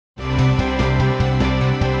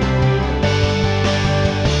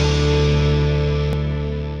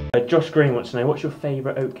Josh Green wants to know, what's your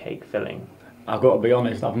favourite oatcake filling? I've got to be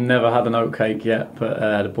honest, I've never had an oatcake yet,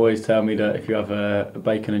 but the boys tell me that if you have a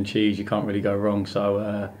bacon and cheese, you can't really go wrong.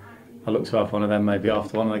 So I look to have one of them maybe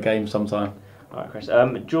after one of the games sometime. All right, Chris.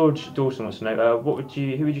 George Dawson wants to know, who would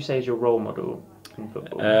you say is your role model in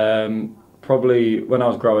football? Probably when I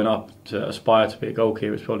was growing up, to aspire to be a goalkeeper,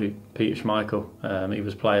 it was probably Peter Schmeichel. He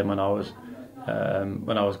was playing when I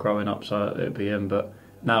was growing up, so it'd be him. But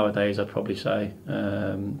nowadays, I'd probably say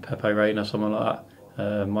Pepe Reina, someone like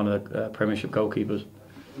that. One of the Premiership goalkeepers.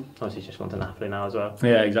 Obviously, he's just gone to Napoli now as well.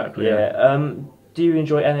 Yeah, exactly. Yeah. Do you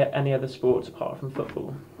enjoy any other sports apart from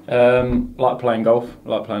football? Like playing golf.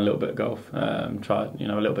 Like playing a little bit of golf. Try a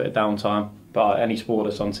little bit of downtime. But any sport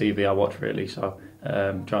that's on TV, I watch really. So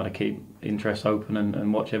trying to keep interest open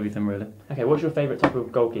and watch everything really. Okay, what's your favourite type of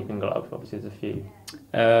goalkeeping glove? Obviously, there's a few.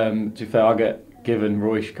 To be fair, I get given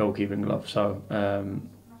Royce goalkeeping gloves, so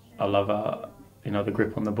I love the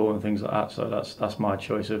grip on the ball and things like that. So that's my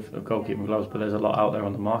choice of goalkeeping gloves. But there's a lot out there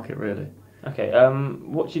on the market really. Okay.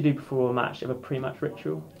 What do you do before a match? Do you have a pre-match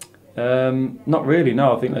ritual? Not really.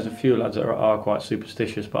 No, I think there's a few lads that are quite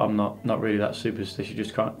superstitious, but I'm not really that superstitious.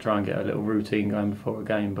 Just try and get a little routine going before a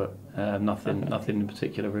game, but nothing in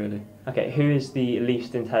particular really. Okay. Who is the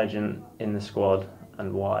least intelligent in the squad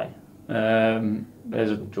and why?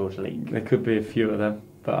 There's George Leake. There could be a few of them,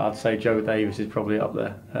 but I'd say Joe Davis is probably up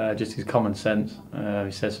there. Just his common sense.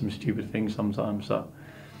 He says some stupid things sometimes, so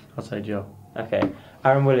I'd say Joe. Okay.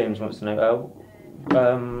 Aaron Williams wants to know,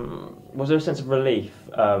 was there a sense of relief,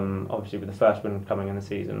 obviously with the first win coming in the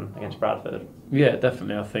season against Bradford? Yeah,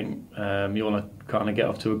 definitely. I think you want to kind of get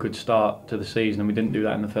off to a good start to the season, and we didn't do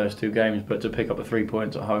that in the first two games, but to pick up the 3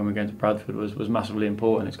 points at home against Bradford was massively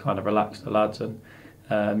important. It's kind of relaxed the lads, and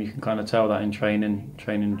you can kind of tell that in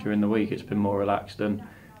training during the week. It's been more relaxed, and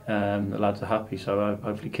the lads are happy, so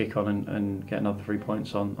hopefully kick on and get another 3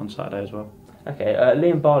 points on Saturday as well. Okay,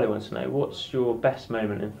 Liam Barley wants to know, what's your best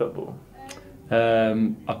moment in football?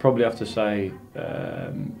 I'd probably have to say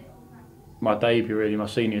my debut, really, my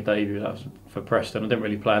senior debut. That was for Preston. I didn't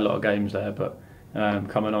really play a lot of games there, but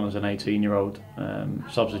coming on as an 18-year-old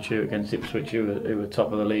substitute against Ipswich, who were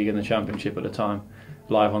top of the league in the Championship at the time,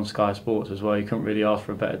 live on Sky Sports as well. You couldn't really ask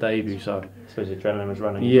for a better debut. So I suppose the adrenaline was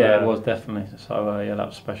running. Yeah, it was definitely. So yeah, that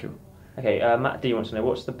was special. Okay, Matt D wants to know,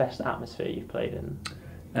 what's the best atmosphere you've played in?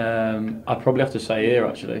 I'd probably have to say here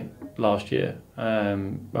actually, last year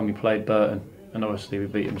when we played Burton, and obviously we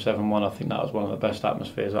beat them 7-1. I think that was one of the best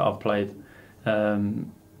atmospheres that I've played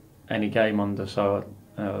any game under. So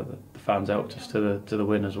the fans helped us to the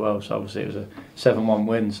win as well. So obviously it was a 7-1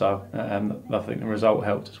 win. So I think the result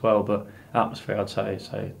helped as well. But atmosphere, I'd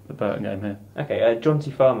say the Burton game here. Okay, John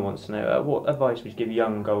T. Farmer wants to know, what advice would you give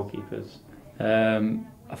young goalkeepers?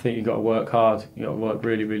 I think you've got to work hard. You've got to work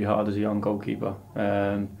really, really hard as a young goalkeeper.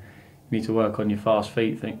 You need to work on your fast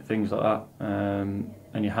feet, things like that,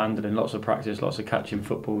 and your handling. Lots of practice, lots of catching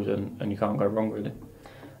footballs, and you can't go wrong really.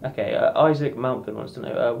 Okay, Isaac Mountford wants to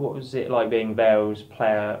know, what was it like being Vale's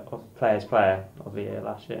Player of the Year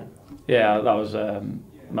last year? Yeah, that was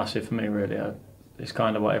massive for me really. It's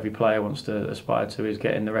kind of what every player wants to aspire to, is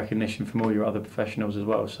getting the recognition from all your other professionals as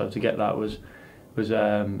well. So to get that was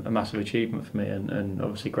a massive achievement for me, and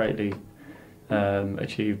obviously greatly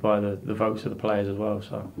achieved by the votes of the players as well.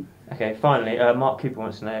 So. Okay, finally, Mark Cooper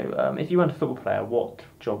wants to know, if you weren't a football player, what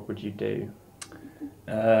job would you do?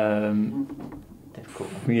 Difficult.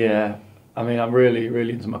 Yeah, I mean, I'm really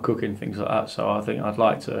into my cooking, things like that. So I think I'd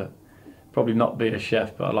like to probably not be a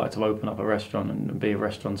chef, but I'd like to open up a restaurant and be a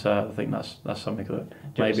restaurateur. I think that's something that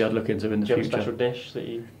maybe I'd look into in the future. Do you have a special dish that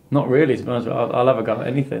you? Not really, to be honest. I'll have a go at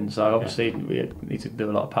anything. So obviously we need to do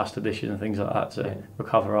a lot of pasta dishes and things like that to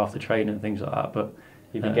recover after training and things like that. But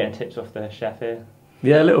you've been getting tips off the chef here.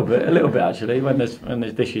 Yeah, a little bit actually. When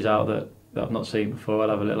there's dishes out that I've not seen before, I'll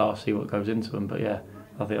have a little ask, see what goes into them. But yeah,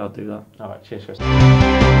 I think I'll do that. All right, cheers, Chris.